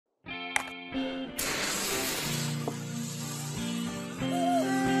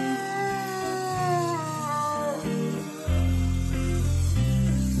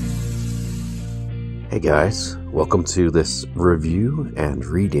guys, welcome to this review and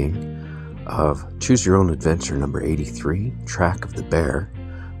reading of Choose Your Own Adventure number 83, Track of the Bear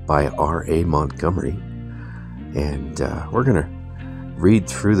by R.A. Montgomery. And we're going to read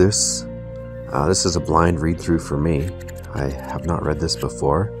through this. This is a blind read through for me. I have not read this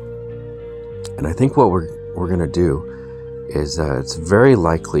before. And I think what we're going to do is it's very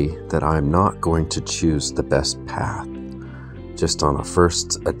likely that I'm not going to choose the best path just on a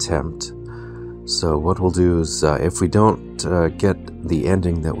first attempt. So what we'll do is, if we don't get the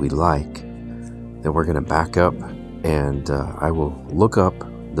ending that we like, then we're going to back up and I will look up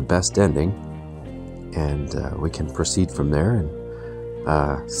the best ending and we can proceed from there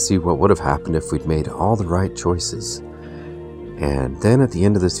and see what would have happened if we'd made all the right choices. And then at the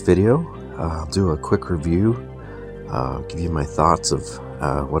end of this video, I'll do a quick review, give you my thoughts of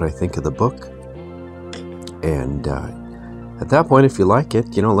what I think of the book. And at that point, if you like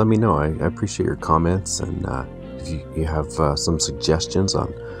it, let me know. I appreciate your comments, and if you have some suggestions on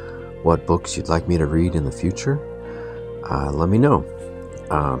what books you'd like me to read in the future, let me know.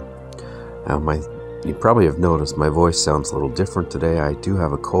 You probably have noticed my voice sounds a little different today. I do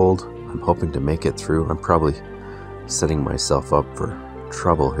have a cold. I'm hoping to make it through. I'm probably setting myself up for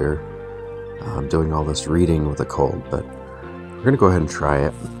trouble here. I'm doing all this reading with a cold, but we're going to go ahead and try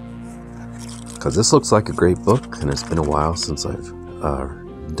it. Because this looks like a great book, and it's been a while since I've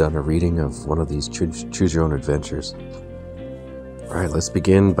done a reading of one of these Choose Your Own Adventures. Alright, let's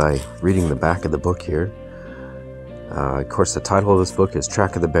begin by reading the back of the book here. Of course, the title of this book is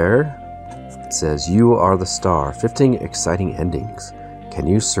Track of the Bear. It says, "You are the star, 15 exciting endings. Can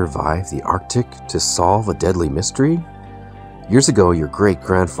you survive the Arctic to solve a deadly mystery?" Years ago, your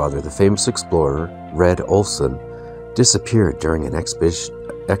great-grandfather, the famous explorer, Red Olson, disappeared during an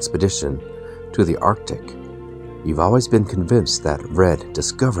expedition to the Arctic. You've always been convinced that Red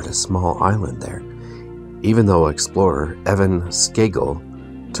discovered a small island there, even though explorer Evan Skagel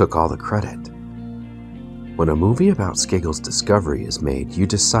took all the credit. When a movie about Skagel's discovery is made, you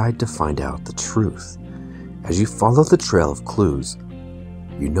decide to find out the truth. As you follow the trail of clues,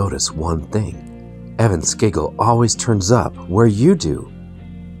 you notice one thing. Evan Skagel always turns up where you do.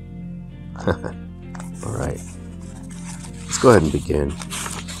 Alright, let's go ahead and begin.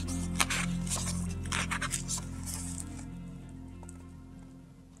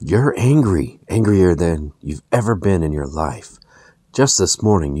 You're angry, angrier than you've ever been in your life. Just this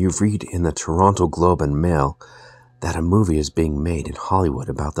morning, you read in the Toronto Globe and Mail that a movie is being made in Hollywood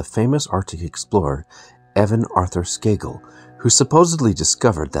about the famous Arctic explorer Evan Arthur Skagel, who supposedly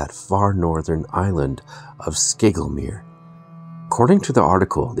discovered that far northern island of Skagelmere. According to the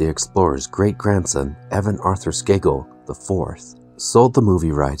article, the explorer's great-grandson, Evan Arthur Skagel IV, sold the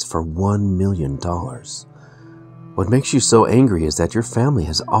movie rights for $1 million. What makes you so angry is that your family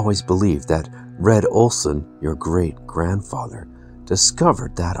has always believed that Red Olson, your great-grandfather,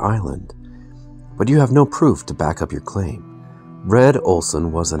 discovered that island. But you have no proof to back up your claim. Red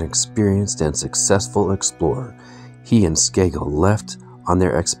Olson was an experienced and successful explorer. He and Skagel left on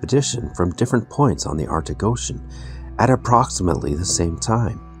their expedition from different points on the Arctic Ocean at approximately the same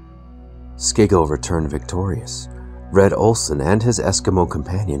time. Skagel returned victorious. Red Olson and his Eskimo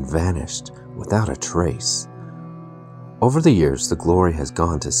companion vanished without a trace. Over the years, the glory has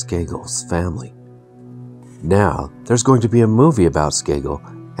gone to Skagel's family. Now, there's going to be a movie about Skagel,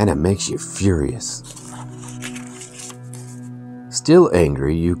 and it makes you furious. Still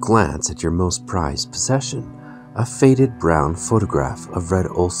angry, you glance at your most prized possession, a faded brown photograph of Red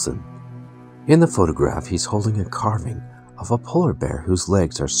Olson. In the photograph, he's holding a carving of a polar bear whose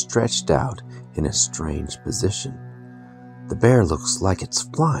legs are stretched out in a strange position. The bear looks like it's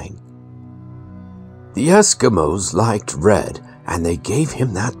flying. "The Eskimos liked Red, and they gave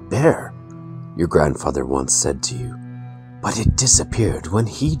him that bear," your grandfather once said to you, "but it disappeared when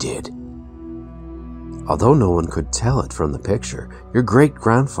he did." Although no one could tell it from the picture, your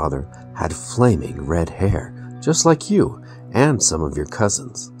great-grandfather had flaming red hair, just like you and some of your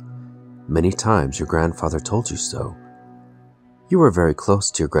cousins. Many times your grandfather told you so. You were very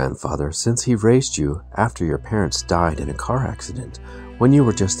close to your grandfather since he raised you after your parents died in a car accident when you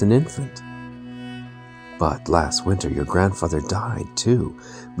were just an infant. But last winter your grandfather died too,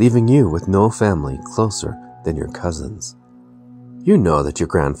 leaving you with no family closer than your cousins. You know that your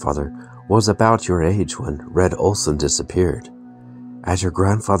grandfather was about your age when Red Olson disappeared. As your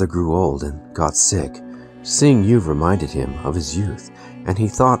grandfather grew old and got sick, seeing you reminded him of his youth, and he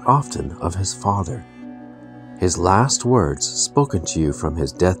thought often of his father. His last words spoken to you from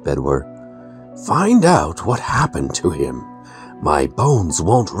his deathbed were, "Find out what happened to him. My bones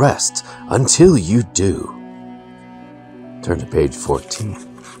won't rest until you do." Turn to page 14.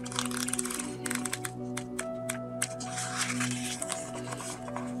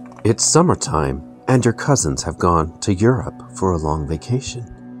 It's summertime, and your cousins have gone to Europe for a long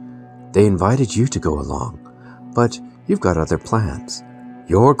vacation. They invited you to go along, but you've got other plans.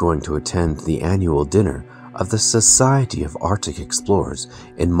 You're going to attend the annual dinner of the Society of Arctic Explorers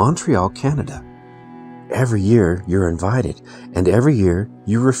in Montreal, Canada. Every year you're invited, and every year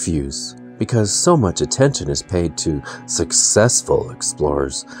you refuse because so much attention is paid to successful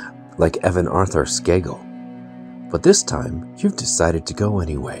explorers like Evan Arthur Skagel. But this time you've decided to go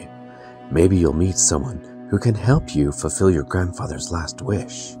anyway. Maybe you'll meet someone who can help you fulfill your grandfather's last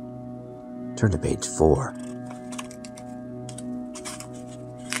wish. Turn to page 4.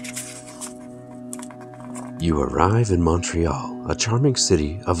 You arrive in Montreal, a charming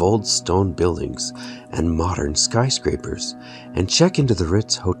city of old stone buildings and modern skyscrapers, and check into the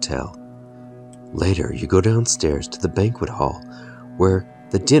Ritz Hotel. Later, you go downstairs to the banquet hall, where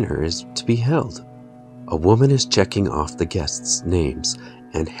the dinner is to be held. A woman is checking off the guests' names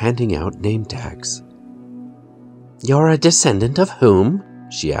and handing out name tags. "You're a descendant of whom?"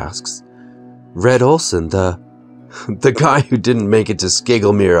 she asks. "Red Olson, the guy who didn't make it to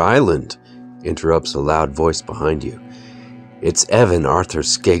Skagelmere Island," interrupts a loud voice behind you. It's Evan Arthur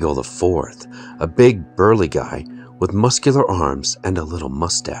Skagel IV, a big burly guy with muscular arms and a little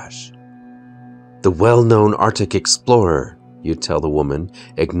mustache. "The well-known Arctic explorer," you tell the woman,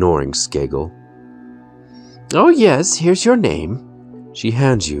 ignoring Skagel. "Oh yes, here's your name." She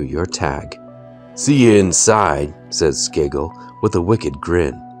hands you your tag. "See you inside," says Skagel with a wicked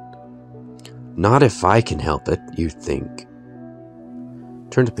grin. "Not if I can help it, you think."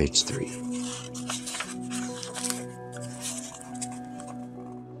 Turn to page 3.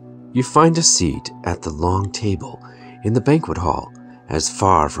 You find a seat at the long table in the banquet hall, as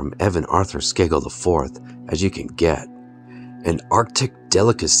far from Evan Arthur Skagel IV as you can get. An Arctic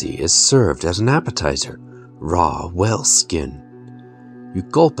delicacy is served as an appetizer, raw whale skin. You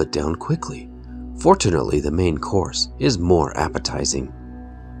gulp it down quickly. Fortunately, the main course is more appetizing.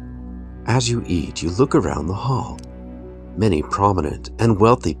 As you eat, you look around the hall. Many prominent and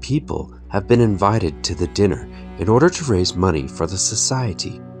wealthy people have been invited to the dinner in order to raise money for the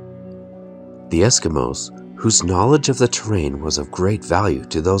society. The Eskimos, whose knowledge of the terrain was of great value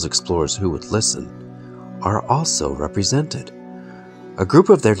to those explorers who would listen, are also represented. A group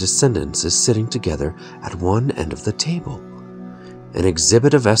of their descendants is sitting together at one end of the table. An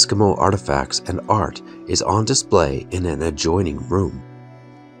exhibit of Eskimo artifacts and art is on display in an adjoining room.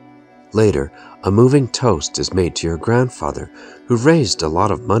 Later, a moving toast is made to your grandfather, who raised a lot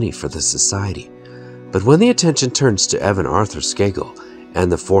of money for the society. But when the attention turns to Evan Arthur Skagel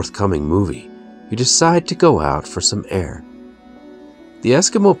and the forthcoming movie, you decide to go out for some air. The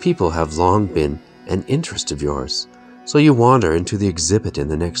Eskimo people have long been an interest of yours, so you wander into the exhibit in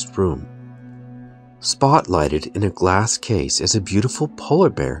the next room. Spotlighted in a glass case is a beautiful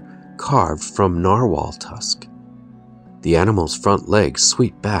polar bear carved from narwhal tusk. The animal's front legs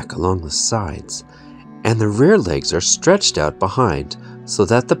sweep back along the sides, and the rear legs are stretched out behind so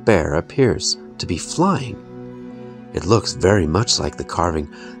that the bear appears to be flying. It looks very much like the carving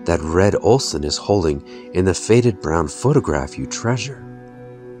that Red Olson is holding in the faded brown photograph you treasure.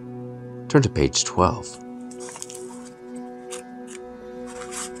 Turn to page 12.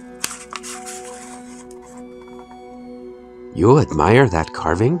 "You admire that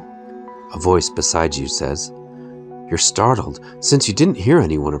carving?" a voice beside you says. You're startled since you didn't hear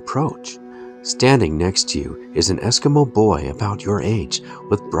anyone approach. Standing next to you is an Eskimo boy about your age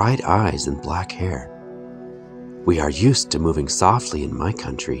with bright eyes and black hair. "We are used to moving softly in my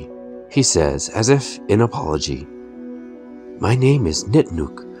country," he says as if in apology. "My name is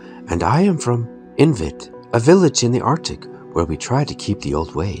Nitnook, and I am from Invit, a village in the Arctic where we try to keep the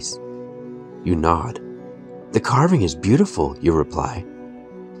old ways." You nod. "The carving is beautiful," you reply.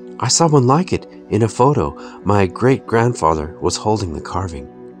 "I saw one like it in a photo. My great-grandfather was holding the carving."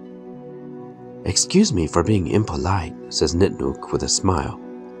 "Excuse me for being impolite," says Nitnook with a smile,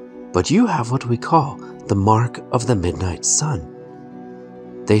 "but you have what we call the mark of the midnight sun.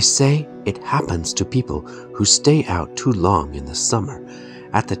 They say it happens to people who stay out too long in the summer,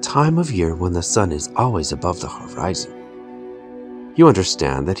 at the time of year when the sun is always above the horizon." You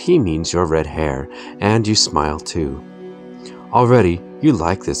understand that he means your red hair, and you smile too. Already, you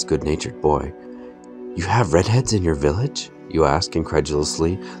like this good-natured boy. "You have redheads in your village?" you ask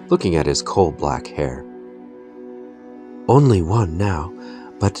incredulously, looking at his coal-black hair. "Only one now,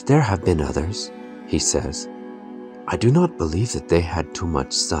 but there have been others," he says. "I do not believe that they had too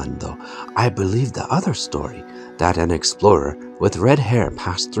much sun, though I believe the other story, that an explorer with red hair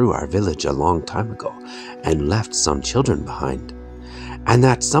passed through our village a long time ago and left some children behind, and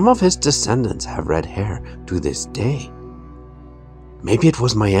that some of his descendants have red hair to this day." Maybe it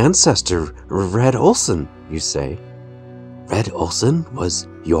was my ancestor, Red Olson, you say. Red Olson was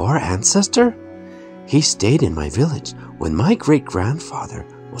your ancestor? He stayed in my village when my great-grandfather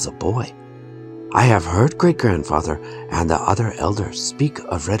was a boy. I have heard great-grandfather and the other elders speak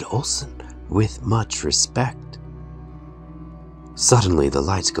of Red Olson with much respect. Suddenly the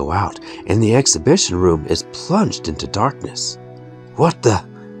lights go out and the exhibition room is plunged into darkness. What the?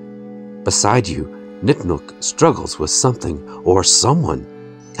 Beside you, Nitnook struggles with something or someone.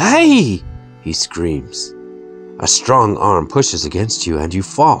 Hey! He screams. A strong arm pushes against you and you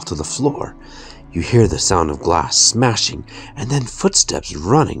fall to the floor. You hear the sound of glass smashing and then footsteps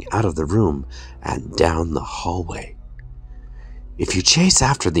running out of the room and down the hallway. If you chase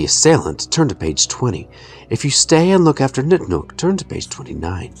after the assailant, turn to page 20. If you stay and look after Nitnook, turn to page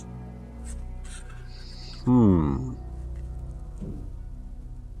 29.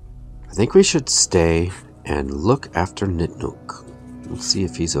 I think we should stay and look after Nitnook. We'll see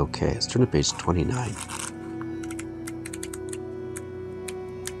if he's okay. Let's turn to page 29.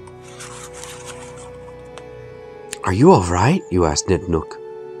 Are you all right? You ask Nitnook.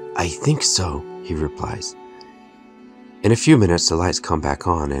 I think so, he replies. In a few minutes, the lights come back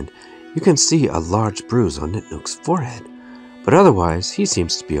on, and you can see a large bruise on Nitnook's forehead, but otherwise, he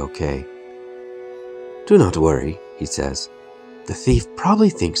seems to be okay. Do not worry, he says. The thief probably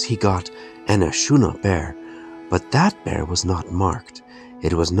thinks he got an Ashuna bear, but that bear was not marked.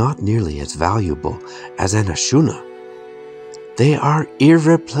 It was not nearly as valuable as an Ashuna. They are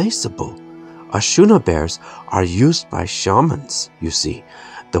irreplaceable. Ashuna bears are used by shamans, you see,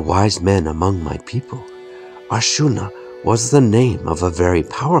 the wise men among my people. Ashuna was the name of a very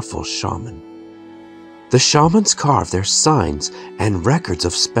powerful shaman. The shamans carve their signs and records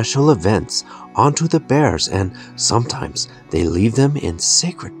of special events onto the bears, and sometimes they leave them in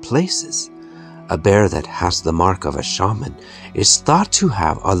sacred places. A bear that has the mark of a shaman is thought to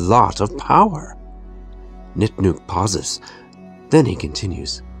have a lot of power. Nitnook pauses, then he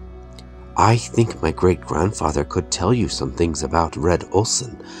continues. I think my great-grandfather could tell you some things about Red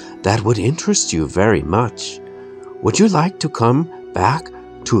Olson that would interest you very much. Would you like to come back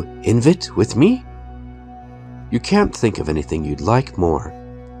to Invit with me? You can't think of anything you'd like more.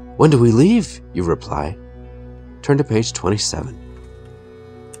 When do we leave? You reply. Turn to page 27.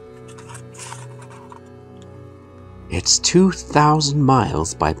 It's 2,000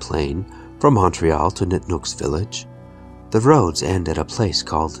 miles by plane from Montreal to Nitnook's village. The roads end at a place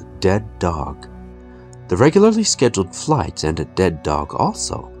called Dead Dog. The regularly scheduled flights end at Dead Dog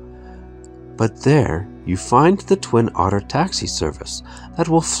also. But there you find the Twin Otter taxi service that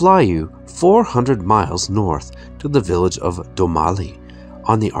will fly you 400 miles north to the village of Domali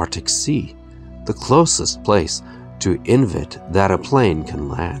on the Arctic Sea, the closest place to Invit that a plane can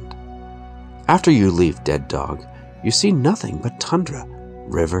land. After you leave Dead Dog, you see nothing but tundra,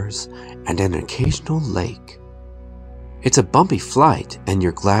 rivers, and an occasional lake. It's a bumpy flight, and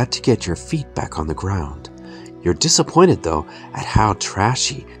you're glad to get your feet back on the ground. You're disappointed, though, at how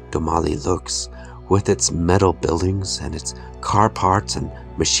trashy Domali looks, with its metal buildings and its car parts and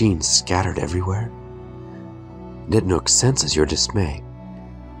machines scattered everywhere. Nitnook senses your dismay.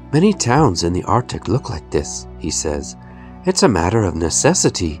 Many towns in the Arctic look like this, he says. It's a matter of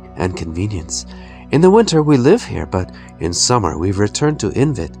necessity and convenience. In the winter we live here, but in summer we return to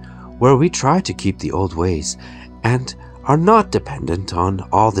Invit, where we try to keep the old ways and are not dependent on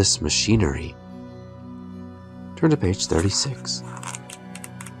all this machinery. Turn to page 36.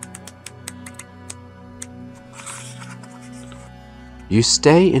 You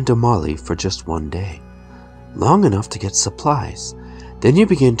stay in Domali for just one day, long enough to get supplies. Then you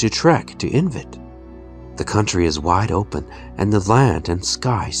begin to trek to Invit. The country is wide open, and the land and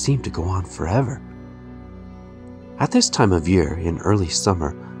sky seem to go on forever. At this time of year, in early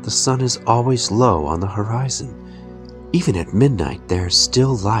summer, the sun is always low on the horizon. Even at midnight, there is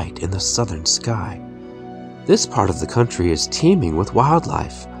still light in the southern sky. This part of the country is teeming with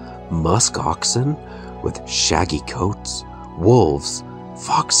wildlife. Musk oxen with shaggy coats, wolves,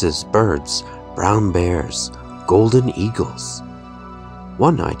 foxes, birds, brown bears, golden eagles.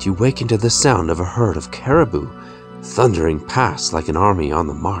 One night you waken to the sound of a herd of caribou thundering past like an army on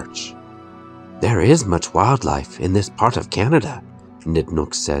the march. There is much wildlife in this part of Canada,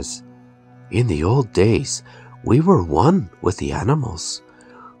 Nitnook says. In the old days, we were one with the animals.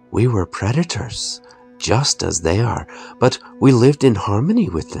 We were predators, just as they are, but we lived in harmony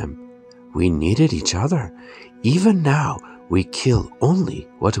with them. We needed each other. Even now, we kill only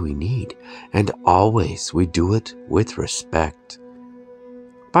what we need, and always we do it with respect.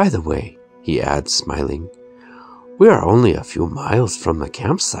 By the way, he adds, smiling, we are only a few miles from the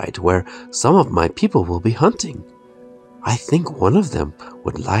campsite where some of my people will be hunting. I think one of them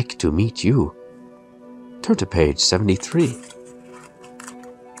would like to meet you. Turn to page 73.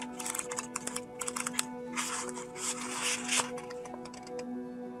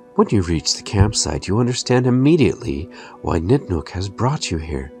 When you reach the campsite, you understand immediately why Nitnook has brought you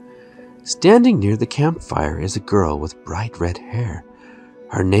here. Standing near the campfire is a girl with bright red hair.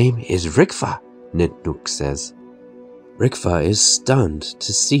 Her name is Rikva, Nitnook says. Rikva is stunned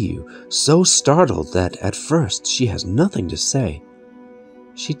to see you, so startled that at first she has nothing to say.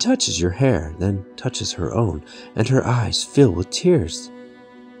 She touches your hair, then touches her own, and her eyes fill with tears.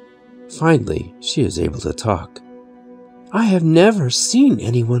 Finally, she is able to talk. I have never seen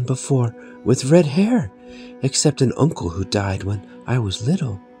anyone before with red hair, except an uncle who died when I was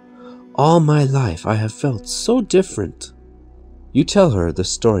little. All my life I have felt so different. You tell her the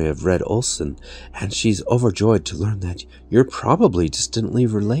story of Red Olsen, and she's overjoyed to learn that you're probably distantly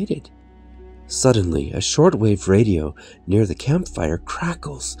related. Suddenly, a shortwave radio near the campfire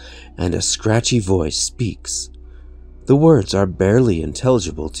crackles, and a scratchy voice speaks. The words are barely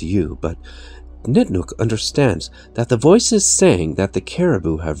intelligible to you, but Nitnook understands that the voice is saying that the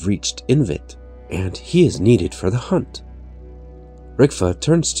caribou have reached Invit, and he is needed for the hunt. Rikva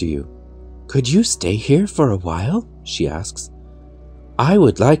turns to you. Could you stay here for a while? She asks. I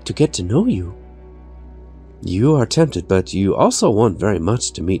would like to get to know you. You are tempted, but you also want very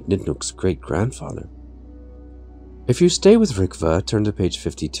much to meet Nitnook's great-grandfather. If you stay with Rikva, turn to page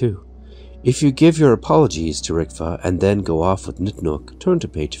 52. If you give your apologies to Rikva and then go off with Nitnook, turn to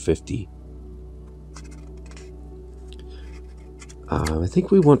page 50. I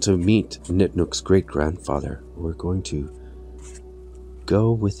think we want to meet Nitnook's great-grandfather. We're going to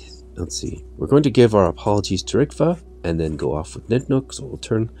go with, we're going to give our apologies to Rikva and then go off with Nitnook, so we'll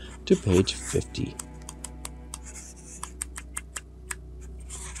turn to page 50.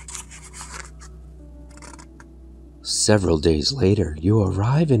 Several days later, you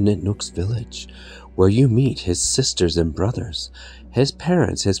arrive in Nitnook's village, where you meet his sisters and brothers, his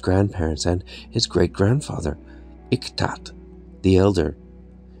parents, his grandparents, and his great-grandfather, Iktat, the elder.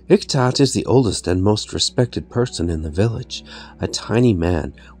 Iktat is the oldest and most respected person in the village, a tiny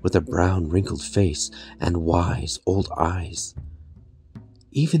man with a brown wrinkled face and wise old eyes.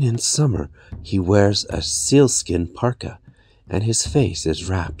 Even in summer, he wears a sealskin parka, and his face is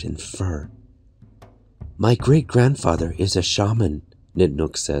wrapped in fur. My great-grandfather is a shaman,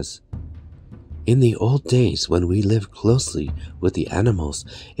 Nitnook says. In the old days when we lived closely with the animals,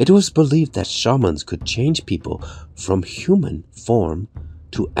 it was believed that shamans could change people from human form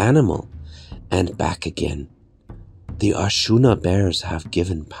to animal and back again. The Ashuna bears have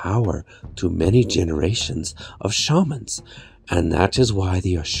given power to many generations of shamans, and that is why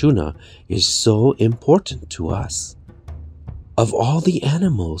the Ashuna is so important to us. Of all the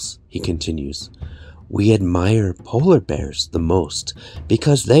animals, he continues, we admire polar bears the most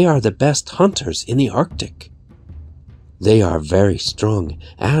because they are the best hunters in the Arctic. They are very strong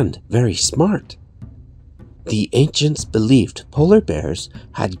and very smart. The ancients believed polar bears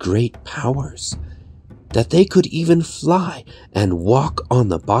had great powers, that they could even fly and walk on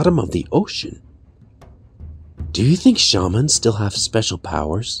the bottom of the ocean. Do you think shamans still have special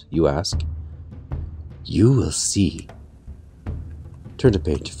powers? You ask. You will see. Turn to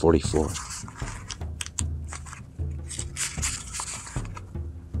page 44.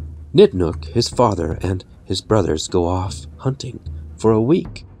 Nitnook, his father, and his brothers go off hunting for a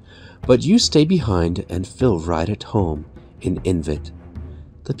week, but you stay behind and feel right at home in Invit.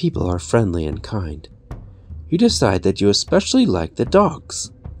 The people are friendly and kind. You decide that you especially like the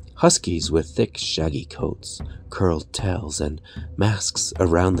dogs, huskies with thick shaggy coats, curled tails, and masks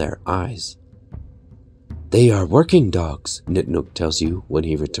around their eyes. They are working dogs, Nitnook tells you when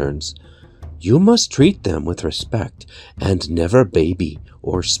he returns. You must treat them with respect and never baby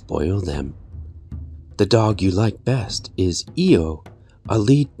or spoil them. The dog you like best is Io, a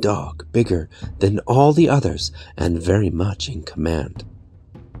lead dog bigger than all the others and very much in command.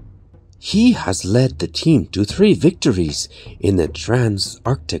 He has led the team to 3 victories in the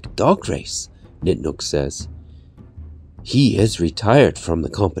Trans-Arctic dog race, Nitnook says. He is retired from the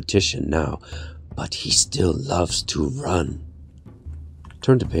competition now, but he still loves to run.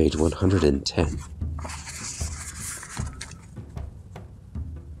 Turn to page 110.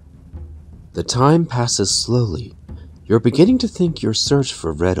 The time passes slowly. You're beginning to think your search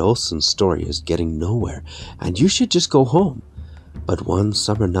for Red Olsen's story is getting nowhere, and you should just go home. But one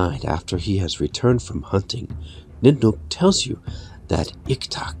summer night after he has returned from hunting, Nitnook tells you that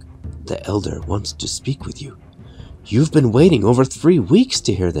Iktak, the elder, wants to speak with you. You've been waiting over 3 weeks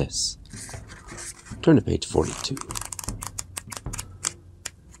to hear this. Turn to page 42.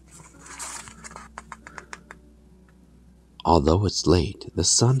 Although it's late, the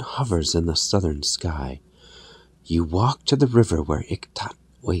sun hovers in the southern sky. You walk to the river where Iktat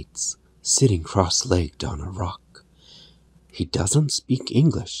waits, sitting cross-legged on a rock. He doesn't speak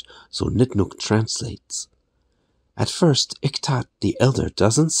English, so Nitnook translates. At first, Iktat the elder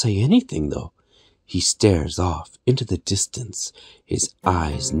doesn't say anything, though. He stares off into the distance, his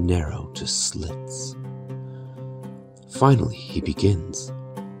eyes narrow to slits. Finally, he begins.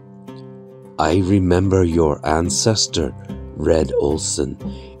 I remember your ancestor, Red Olsen,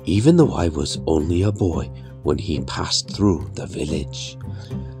 even though I was only a boy when he passed through the village.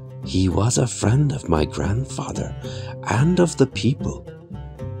 He was a friend of my grandfather and of the people.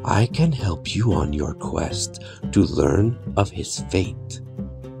 I can help you on your quest to learn of his fate.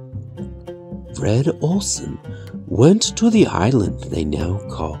 Red Olsen went to the island they now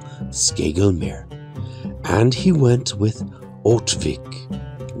call Skagelmere, and he went with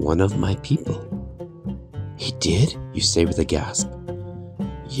Otvik, one of my people. He did? You say with a gasp.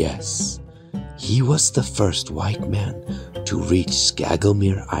 Yes, he was the first white man to reach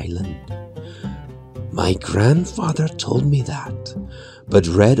Skagelmere Island. My grandfather told me that, but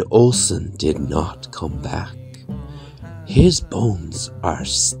Red Olsen did not come back. His bones are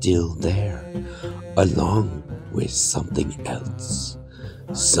still there, along with something else.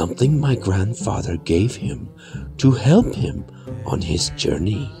 Something my grandfather gave him to help him on his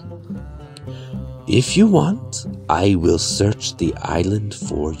journey. If you want, I will search the island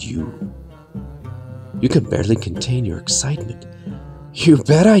for you. You can barely contain your excitement. You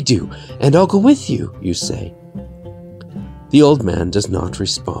bet I do, and I'll go with you, you say. The old man does not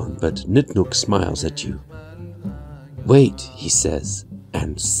respond, but Nitnook smiles at you. Wait, he says,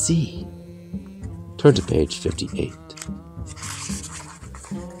 and see. Turn to page 58.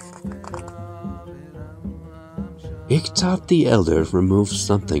 Iktat the elder removes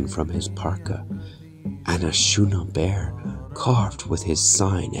something from his parka, an Ashuna bear carved with his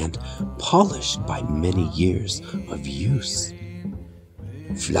sign and polished by many years of use.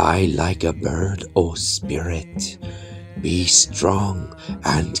 Fly like a bird, O spirit. Be strong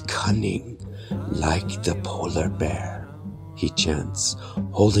and cunning like the polar bear, he chants,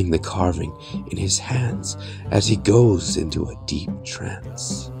 holding the carving in his hands as he goes into a deep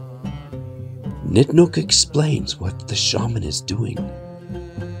trance. Nitnook explains what the shaman is doing.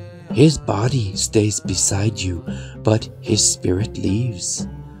 His body stays beside you, but his spirit leaves,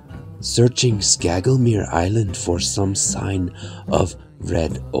 searching Skagelmere Island for some sign of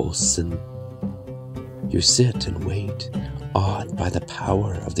Red Olsen. You sit and wait, awed by the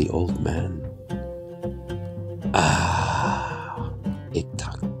power of the old man. Ah,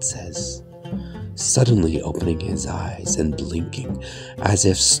 Iktat says, suddenly opening his eyes and blinking, as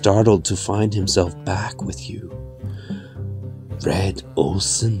if startled to find himself back with you. Red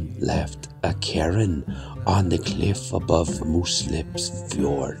Olsen left a cairn on the cliff above Mooslip's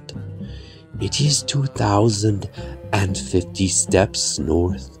fjord. It is 2,050 steps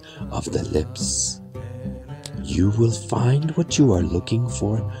north of the lips. You will find what you are looking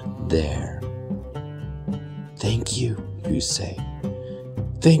for there. Thank you, you say.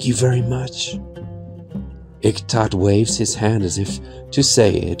 Thank you very much. Iktat waves his hand as if to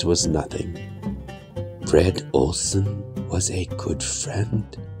say it was nothing. Red Olsen was a good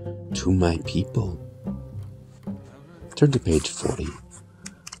friend to my people. Turn to page 40.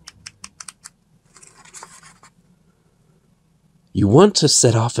 You want to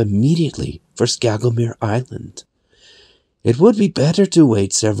set off immediately for Skagelmere Island. It would be better to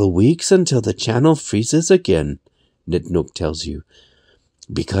wait several weeks until the channel freezes again, Nitnook tells you,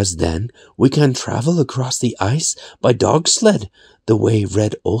 because then we can travel across the ice by dog sled the way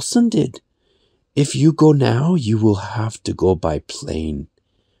Red Olsen did. If you go now, you will have to go by plane.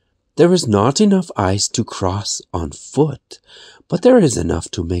 There is not enough ice to cross on foot, but there is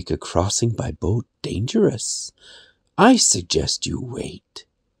enough to make a crossing by boat dangerous. I suggest you wait.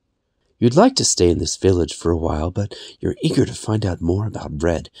 You'd like to stay in this village for a while, but you're eager to find out more about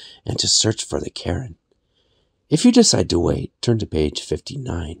Red and to search for the cairn. If you decide to wait, turn to page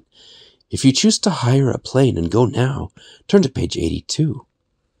 59. If you choose to hire a plane and go now, turn to page 82.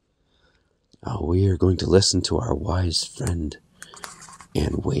 We are going to listen to our wise friend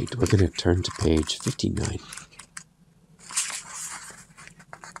and wait. We're going to turn to page 59.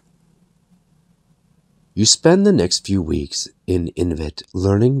 You spend the next few weeks in Inuit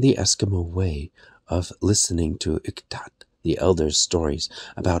learning the Eskimo way of listening to Iktat, the elder's stories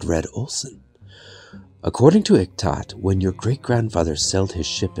about Red Olsen. According to Iktat, when your great-grandfather sailed his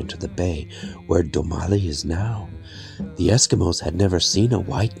ship into the bay where Domali is now, the Eskimos had never seen a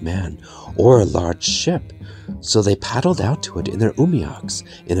white man or a large ship, so they paddled out to it in their umiaks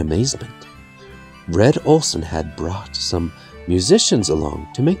in amazement. Red Olsen had brought some musicians along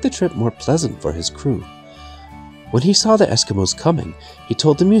to make the trip more pleasant for his crew. When he saw the Eskimos coming, he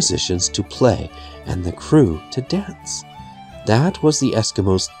told the musicians to play and the crew to dance. That was the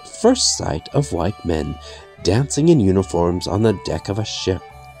Eskimos' first sight of white men dancing in uniforms on the deck of a ship.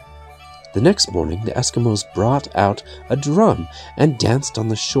 The next morning, the Eskimos brought out a drum and danced on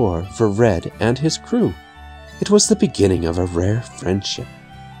the shore for Red and his crew. It was the beginning of a rare friendship.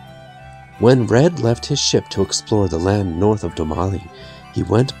 When Red left his ship to explore the land north of Domali, he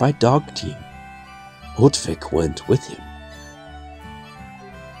went by dog team. Otvik went with him.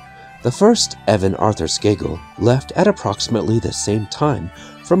 The first Evan Arthur Skagel left at approximately the same time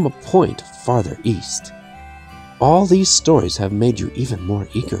from a point farther east. All these stories have made you even more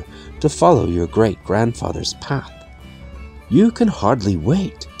eager to follow your great-grandfather's path. You can hardly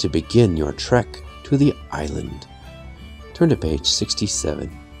wait to begin your trek to the island. Turn to page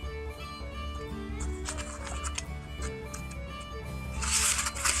 67.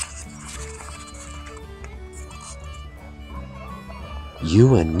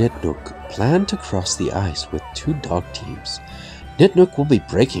 You and Nitnook plan to cross the ice with 2 dog teams. Nitnook will be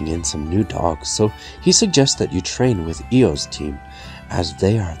breaking in some new dogs, so he suggests that you train with Eo's team, as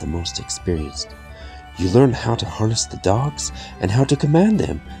they are the most experienced. You learn how to harness the dogs and how to command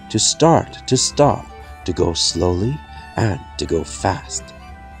them to start, to stop, to go slowly, and to go fast.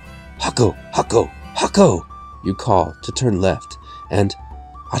 Hako, hako, hako, you call to turn left, and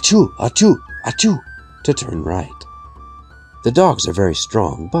achoo, achoo, achoo, to turn right. The dogs are very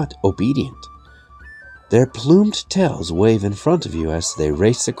strong, but obedient. Their plumed tails wave in front of you as they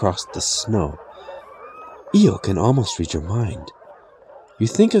race across the snow. Eo can almost read your mind. You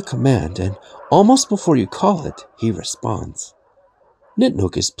think a command, and almost before you call it, he responds.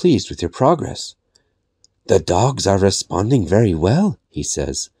 Nitnook is pleased with your progress. The dogs are responding very well, he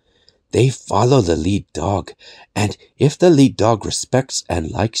says. They follow the lead dog, and if the lead dog respects and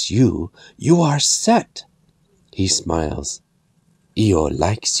likes you, you are set. He smiles. Eo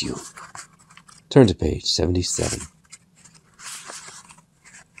likes you. Turn to page 77.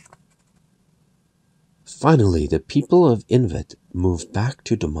 Finally, the people of Invet moved back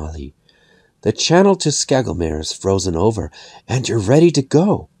to Domali. The channel to Skagelmere is frozen over, and you're ready to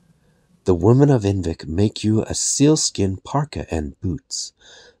go. The women of Invik make you a sealskin parka and boots.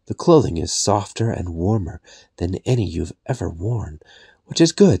 The clothing is softer and warmer than any you've ever worn, which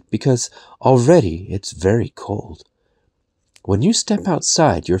is good because already it's very cold. When you step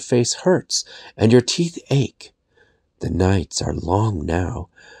outside, your face hurts and your teeth ache. The nights are long now,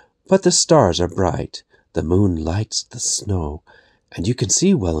 but the stars are bright, the moon lights the snow, and you can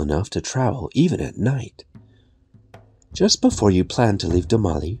see well enough to travel even at night. Just before you plan to leave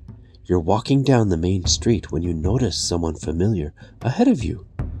Domali, you're walking down the main street when you notice someone familiar ahead of you.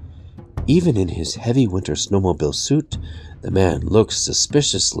 Even in his heavy winter snowmobile suit, the man looks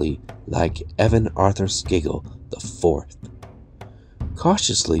suspiciously like Evan Arthur Skagel IV.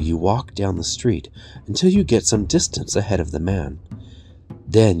 Cautiously, you walk down the street until you get some distance ahead of the man.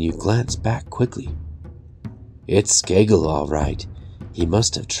 Then you glance back quickly. It's Skagel, all right. He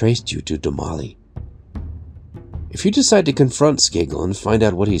must have traced you to Domali. If you decide to confront Skagel and find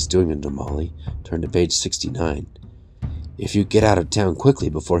out what he's doing in Domali, turn to page 69. If you get out of town quickly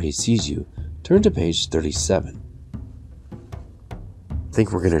before he sees you, turn to page 37. I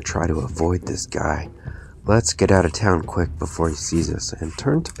think we're going to try to avoid this guy. Let's get out of town quick before he sees us and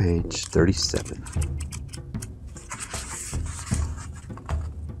turn to page 37.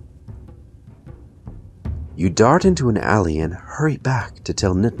 You dart into an alley and hurry back to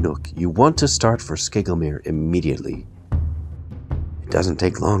tell Nitnook you want to start for Skagelmere immediately. It doesn't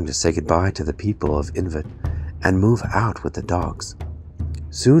take long to say goodbye to the people of Invet and move out with the dogs.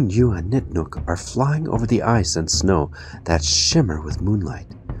 Soon you and Nitnook are flying over the ice and snow that shimmer with moonlight.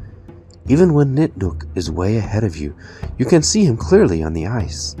 Even when Nitnook is way ahead of you, you can see him clearly on the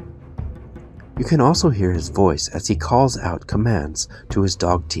ice. You can also hear his voice as he calls out commands to his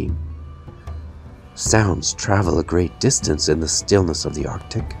dog team. Sounds travel a great distance in the stillness of the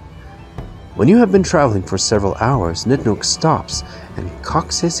Arctic. When you have been traveling for several hours, Nitnook stops and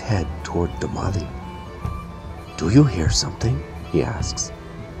cocks his head toward Domali. Do you hear something? He asks.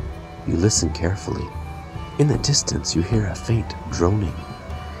 You listen carefully. In the distance, you hear a faint droning.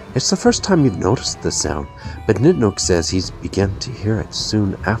 It's the first time you've noticed the sound, but Nitnook says he's begun to hear it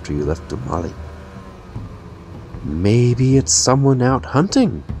soon after you left Domali. Maybe it's someone out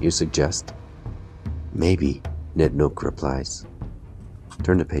hunting, you suggest. Maybe, Nitnook replies.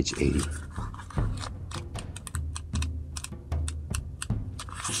 Turn to page 80.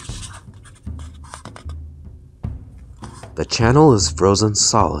 The channel is frozen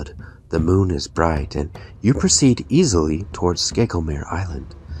solid, The moon is bright, and you proceed easily towards Tlakaelel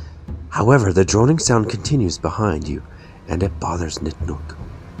Island. However, the droning sound continues behind you, and it bothers Nitnook.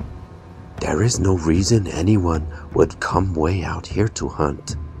 "There is no reason anyone would come way out here to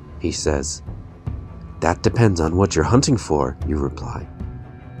hunt," he says. "That depends on what you're hunting for," you reply.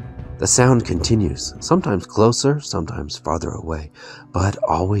 The sound continues, sometimes closer, sometimes farther away, but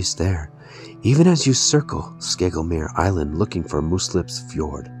always there, even as you circle Tlakaelel Island looking for Mooslip's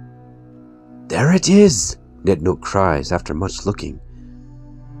Fjord. "There it is!" Nitnook cries after much looking.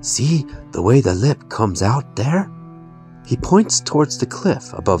 "See the way the lip comes out there?" He points towards the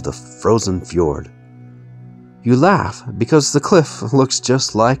cliff above the frozen fjord. You laugh because the cliff looks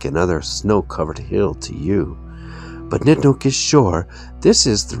just like another snow-covered hill to you. But Nitnook is sure this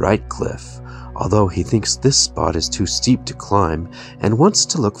is the right cliff, although he thinks this spot is too steep to climb and wants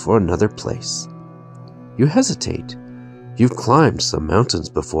to look for another place. You hesitate. You've climbed some mountains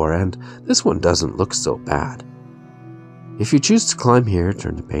before, and this one doesn't look so bad. If you choose to climb here,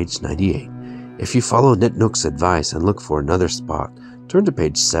 turn to page 98. If you follow Nitnook's advice and look for another spot, turn to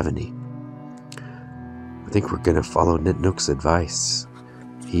page 70. I think we're going to follow Nitnook's advice.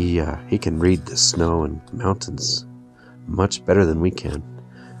 He can read the snow and mountains much better than we can.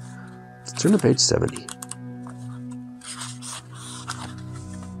 Let's turn to page 70.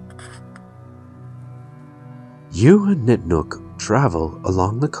 You and Nitnook travel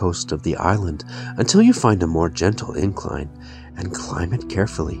along the coast of the island until you find a more gentle incline and climb it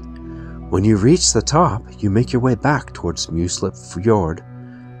carefully. When you reach the top, you make your way back towards Mooslip Fjord.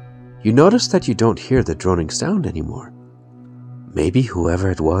 You notice that you don't hear the droning sound anymore. "Maybe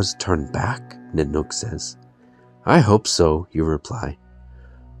whoever it was turned back," Nitnook says. "I hope so," you reply.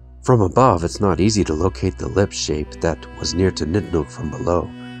 From above, it's not easy to locate the lip shape that was near to Nitnook from below.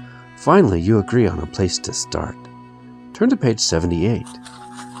 Finally, you agree on a place to start. Turn to page 78.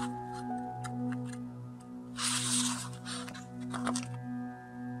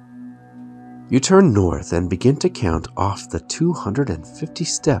 You turn north and begin to count off the 250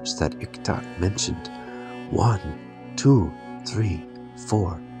 steps that Iktak mentioned. 1, 2, 3,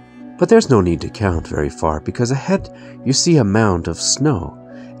 4. But there's no need to count very far because ahead you see a mound of snow.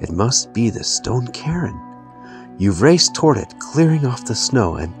 It must be the stone cairn. You race toward it, clearing off the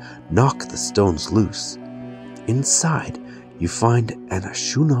snow and knock the stones loose. Inside, you find an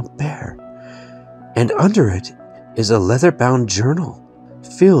Ashuna bear, and under it is a leather-bound journal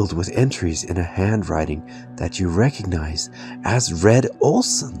filled with entries in a handwriting that you recognize as Red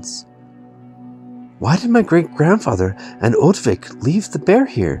Olson's. "Why did my great-grandfather and Otvik leave the bear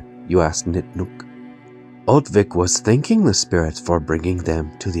here?" you ask Nitnook. "Otvik was thanking the spirits for bringing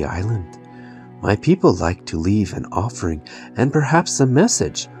them to the island. My people like to leave an offering and perhaps a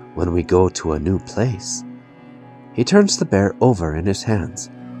message when we go to a new place." He turns the bear over in his hands.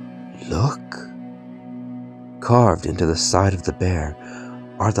 "Look." Carved into the side of the bear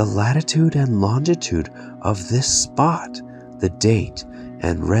are the latitude and longitude of this spot, the date,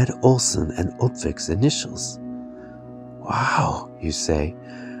 and Red Olson and Otvik's initials. "Wow," you say.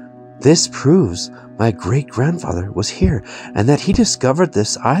 "This proves my great-grandfather was here and that he discovered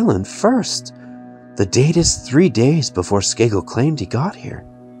this island first. The date is 3 days before Skagel claimed he got here."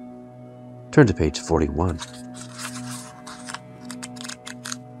 Turn to page 41.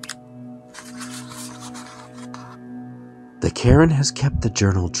 The cairn has kept the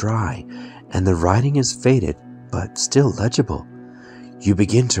journal dry, and the writing is faded but still legible. You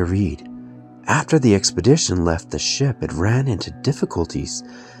begin to read. After the expedition left the ship, it ran into difficulties.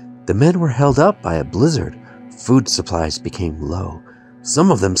 The men were held up by a blizzard. Food supplies became low.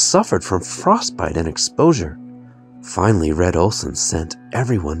 Some of them suffered from frostbite and exposure. Finally, Red Olson sent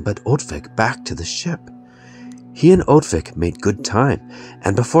everyone but Otvik back to the ship. He and Otvik made good time,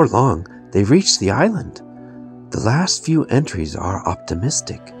 and before long, they reached the island. The last few entries are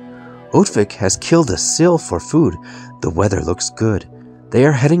optimistic. Otvik has killed a seal for food. The weather looks good. They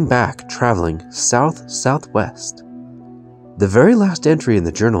are heading back, traveling south-southwest. The very last entry in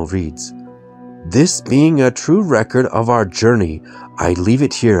the journal reads, "This being a true record of our journey, I leave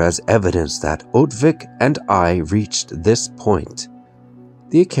it here as evidence that Otvik and I reached this point."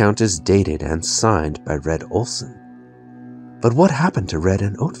 The account is dated and signed by Red Olson. But what happened to Red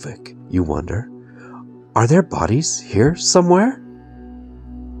and Otvik, you wonder? Are their bodies here somewhere?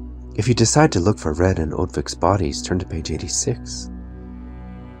 If you decide to look for Red and Otvik's bodies, turn to page 86.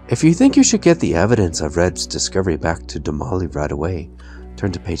 If you think you should get the evidence of Red's discovery back to Damali right away,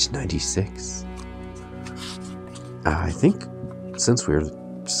 turn to page 96. I think since we're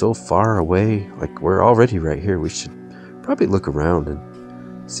so far away, like we're already right here, we should probably look around and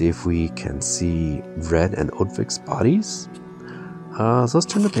see if we can see Red and Otvik's bodies. So let's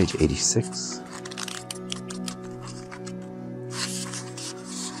turn to page 86.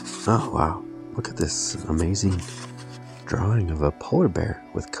 Oh, wow. Look at this amazing drawing of a polar bear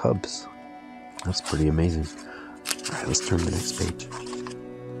with cubs. That's pretty amazing. Alright, let's turn to the next page.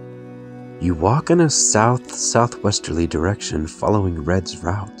 You walk in a south-southwesterly direction following Red's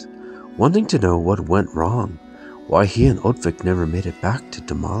route, wanting to know what went wrong, why he and Otvik never made it back to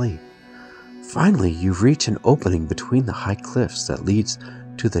Damali. Finally, you reach an opening between the high cliffs that leads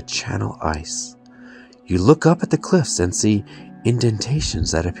to the channel ice. You look up at the cliffs and see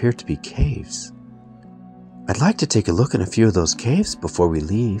indentations that appear to be caves. I'd like to take a look in a few of those caves before we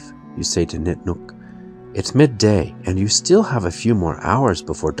leave, you say to Nitnook. It's midday, and you still have a few more hours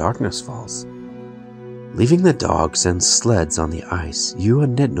before darkness falls. Leaving the dogs and sleds on the ice, you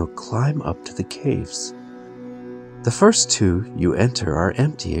and Nitnook climb up to the caves. The first two you enter are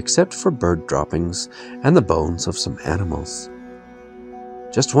empty except for bird droppings and the bones of some animals.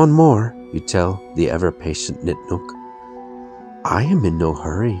 Just one more, you tell the ever-patient Nitnook. I am in no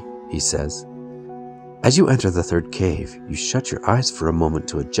hurry, he says. As you enter the third cave, you shut your eyes for a moment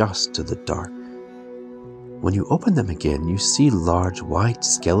to adjust to the dark. When you open them again, you see large white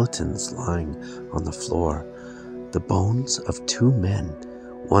skeletons lying on the floor, the bones of two men,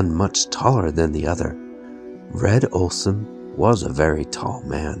 one much taller than the other. Red Olsen was a very tall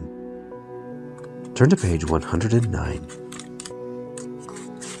man. Turn to page 109.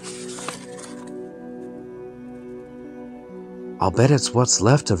 I'll bet it's what's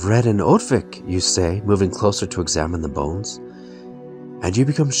left of Red and Otvik, you say, moving closer to examine the bones. And you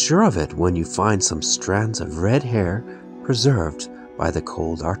become sure of it when you find some strands of red hair preserved by the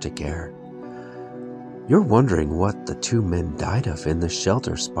cold Arctic air. You're wondering what the two men died of in the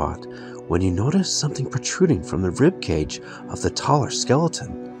shelter spot when you notice something protruding from the rib cage of the taller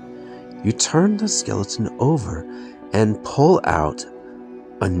skeleton. You turn the skeleton over and pull out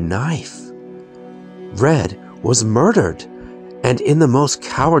a knife. Red was murdered, and in the most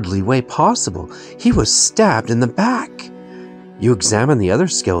cowardly way possible. He was stabbed in the back. You examine the other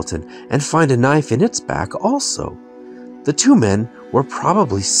skeleton and find a knife in its back also. The two men were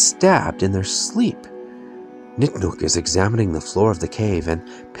probably stabbed in their sleep. Nitnook is examining the floor of the cave and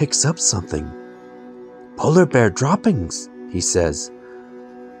picks up something. Polar bear droppings, he says.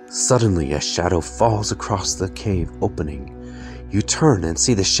 Suddenly a shadow falls across the cave opening. You turn and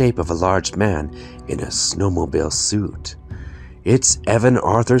see the shape of a large man in a snowmobile suit. It's Evan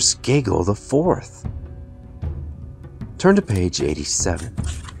Arthur Skagel IV. Turn to page 87.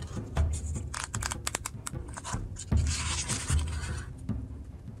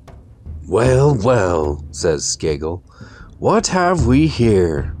 Well, well, says Skagel. What have we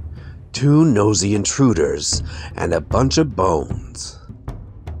here? Two nosy intruders and a bunch of bones.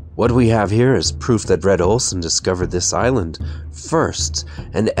 What we have here is proof that Red Olsen discovered this island first,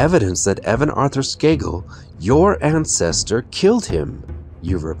 and evidence that Evan Arthur Skagel, your ancestor, killed him,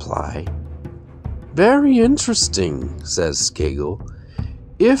 you reply. Very interesting, says Skagel.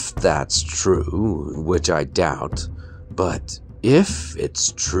 If that's true, which I doubt, but if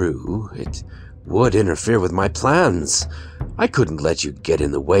it's true, it would interfere with my plans. I couldn't let you get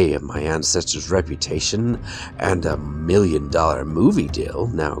in the way of my ancestor's reputation and $1 million movie deal,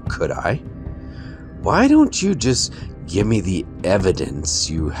 now could I? Why don't you just give me the evidence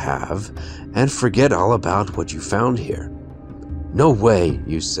you have and forget all about what you found here? No way,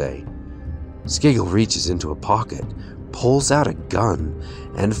 you say. Skagel reaches into a pocket, pulls out a gun,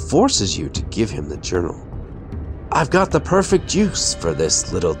 and forces you to give him the journal. I've got the perfect use for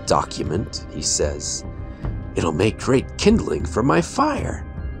this little document, he says. It'll make great kindling for my fire.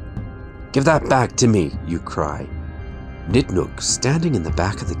 Give that back to me, you cry. Nitnook, standing in the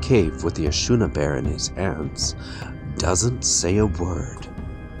back of the cave with the Ashuna bear in his hands, doesn't say a word.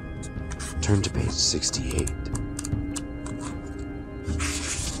 Turn to page 68.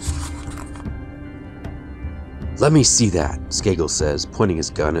 Let me see that, Skagel says, pointing his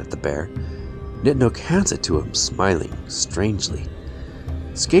gun at the bear. Nitnook hands it to him, smiling strangely.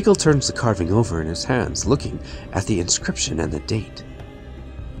 Skagel turns the carving over in his hands, looking at the inscription and the date.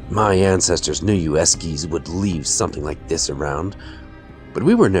 My ancestors knew you Eskies would leave something like this around, but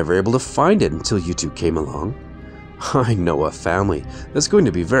we were never able to find it until you two came along. I know a family that's going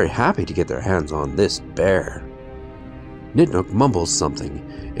to be very happy to get their hands on this bear. Nitnook mumbles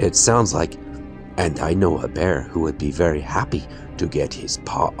something. It sounds like, and I know a bear who would be very happy to get his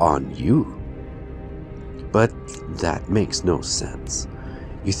paw on you. But that makes no sense.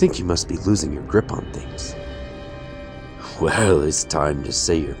 You think you must be losing your grip on things. Well, it's time to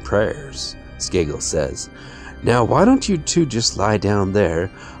say your prayers, Skagel says. Now, why don't you two just lie down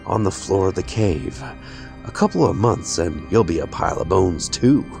there on the floor of the cave? A couple of months and you'll be a pile of bones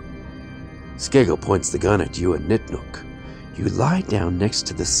too. Skegel points the gun at you and Nitnook. You lie down next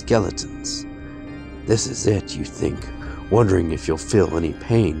to the skeletons. This is it, you think, wondering if you'll feel any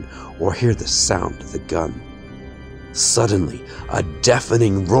pain or hear the sound of the gun. Suddenly, a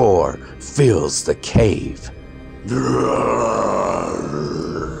deafening roar fills the cave.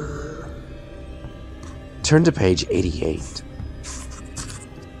 Turn to page 88.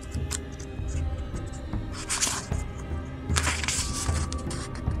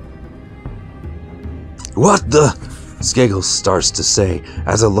 What the? Skegel starts to say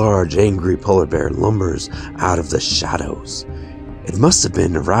as a large, angry polar bear lumbers out of the shadows. It must have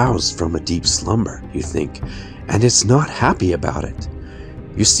been aroused from a deep slumber, you think, and it's not happy about it.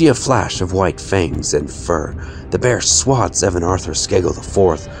 You see a flash of white fangs and fur. The bear swats Evan Arthur Skegel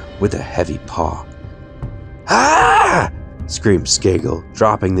IV with a heavy paw. Ah! Screams Skegel,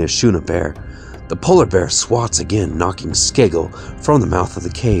 dropping the Ashuna bear. The polar bear swats again, knocking Skegel from the mouth of the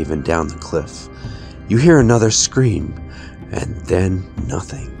cave and down the cliff. You hear another scream, and then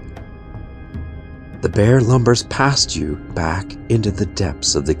nothing. The bear lumbers past you back into the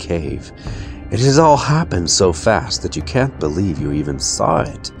depths of the cave. It has all happened so fast that you can't believe you even saw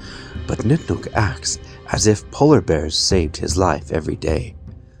it, but Nitnook acts as if polar bears saved his life every day.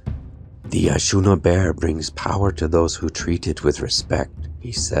 The Ashuna bear brings power to those who treat it with respect,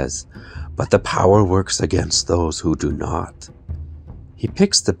 he says, but the power works against those who do not. He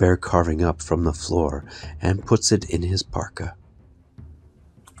picks the bear carving up from the floor and puts it in his parka.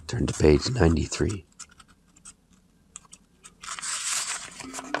 Turn to page 93.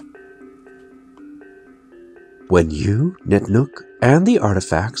 When you, Nitnook, and the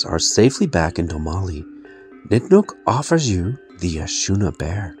artifacts are safely back in Domali, Nitnook offers you the Ashuna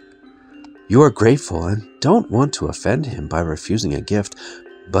bear. You are grateful and don't want to offend him by refusing a gift,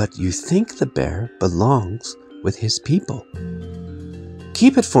 but you think the bear belongs with his people.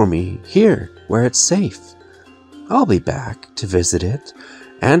 Keep it for me here where it's safe. I'll be back to visit it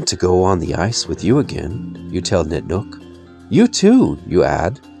and to go on the ice with you again, you tell Nitnook. You too, you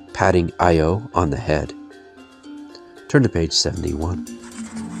add, patting Io on the head. Turn to page 71.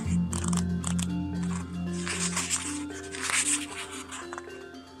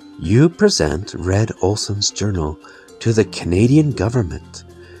 You present Red Olson's journal to the Canadian government.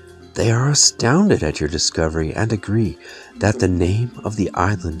 They are astounded at your discovery and agree that the name of the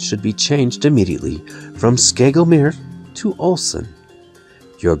island should be changed immediately from Skegelmere to Olson.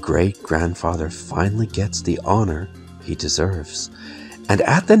 Your great-grandfather finally gets the honor he deserves, and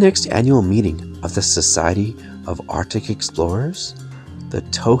at the next annual meeting of the Society of Arctic Explorers, the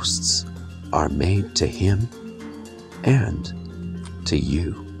toasts are made to him and to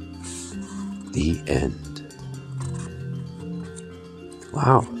you. The end.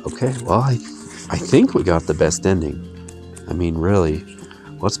 Wow, okay, well, I think we got the best ending. I mean, really,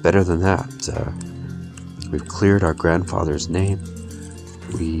 what's better than that? We've cleared our grandfather's name.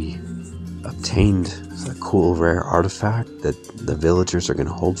 We obtained a cool, rare artifact that the villagers are going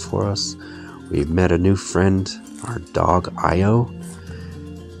to hold for us. We've met a new friend, our dog, Io.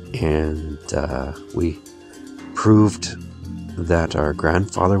 And we proved that our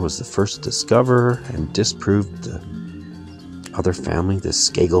grandfather was the first discoverer and disproved the other family, the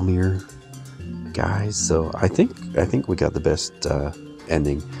Skegelmere guys. So I think we got the best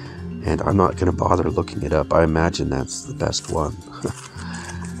ending, and I'm not going to bother looking it up. I imagine that's the best one.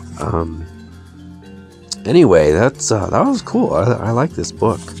 Anyway, that was cool. I like this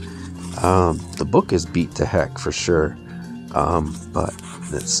book. The book is beat to heck for sure, but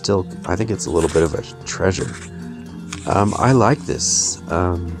it's still, I think it's a little bit of a treasure. I like this.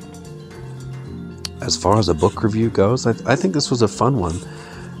 As far as a book review goes, I think this was a fun one.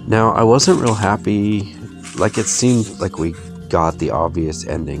 Now, I wasn't real happy. Like, it seemed like we got the obvious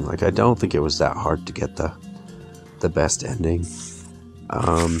ending. Like, I don't think it was that hard to get the best ending.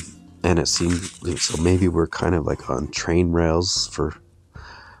 And it seemed, so maybe we're kind of like on train rails for,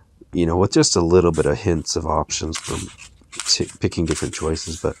 you know, with just a little bit of hints of options from picking different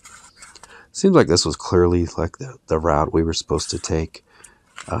choices. But it seems like this was clearly like the route we were supposed to take.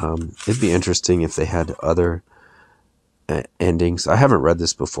 It'd be interesting if they had other endings. I haven't read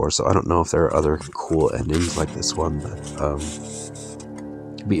this before, so I don't know if there are other cool endings like this one, but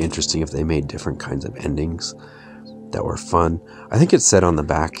it'd be interesting if they made different kinds of endings that were fun. I think it said on the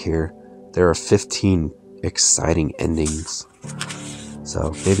back here there are 15 exciting endings,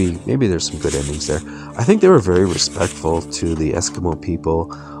 so maybe there's some good endings there. I think they were very respectful to the Eskimo people.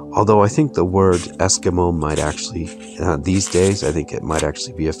 Although I think the word Eskimo might actually, these days, I think it might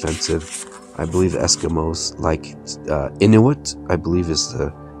actually be offensive. I believe Eskimos, like Inuit, I believe is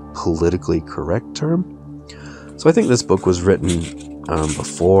the politically correct term. So I think this book was written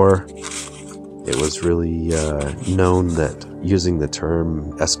before it was really known that using the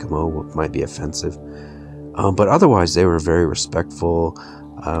term Eskimo might be offensive. But otherwise, they were very respectful.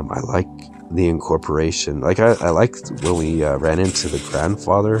 I like the incorporation. Like I liked when we ran into the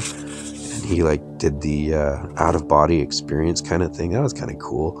grandfather, and he like did the out of body experience kind of thing. That was kind of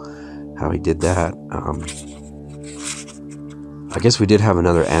cool how he did that. I guess we did have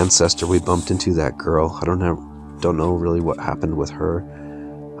another ancestor we bumped into. That girl. I don't know really what happened with her.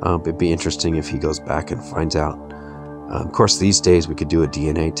 It'd be interesting if he goes back and finds out. Of course, these days we could do a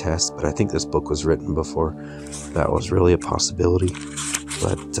DNA test, but I think this book was written before that was really a possibility.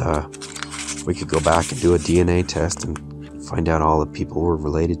 But we could go back and do a DNA test and find out all the people we're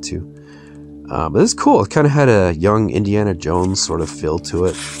related to. But it's cool. It kind of had a young Indiana Jones sort of feel to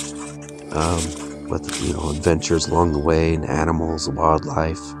it, with adventures along the way and animals,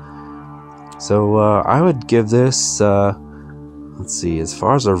 wildlife. So I would give this. Let's see. As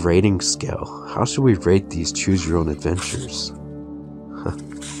far as a rating scale, how should we rate these Choose Your Own Adventures?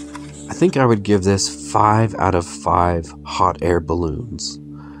 I think I would give this 5 out of 5 hot air balloons.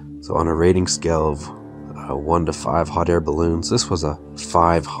 So on a rating scale of 1 to 5 hot air balloons, this was a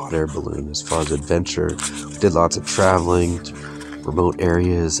 5 hot air balloon. As far as adventure, we did lots of traveling to remote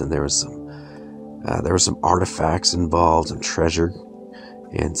areas, and there was some artifacts involved and treasure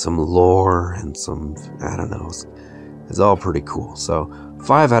and some lore and some, I don't know, it's all pretty cool. So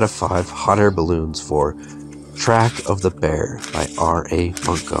 5 out of 5 hot air balloons for Track of the Bear by R.A.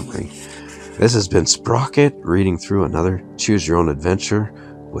 Montgomery. This has been Sprocket reading through another Choose Your Own Adventure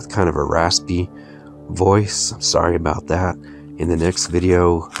with kind of a raspy voice. I'm sorry about that. In the next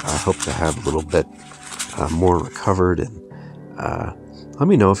video, I hope to have a little bit more recovered, and let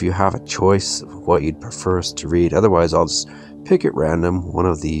me know if you have a choice of what you'd prefer us to read. Otherwise, I'll just pick at random one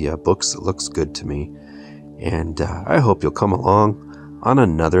of the books that looks good to me, and I hope you'll come along on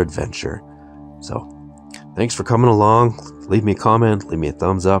another adventure. So thanks for coming along. Leave me a comment, leave me a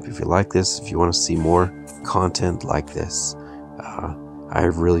thumbs up if you like this, if you want to see more content like this. I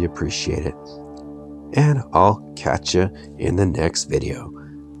really appreciate it. And I'll catch you in the next video.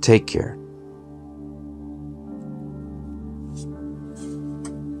 Take care.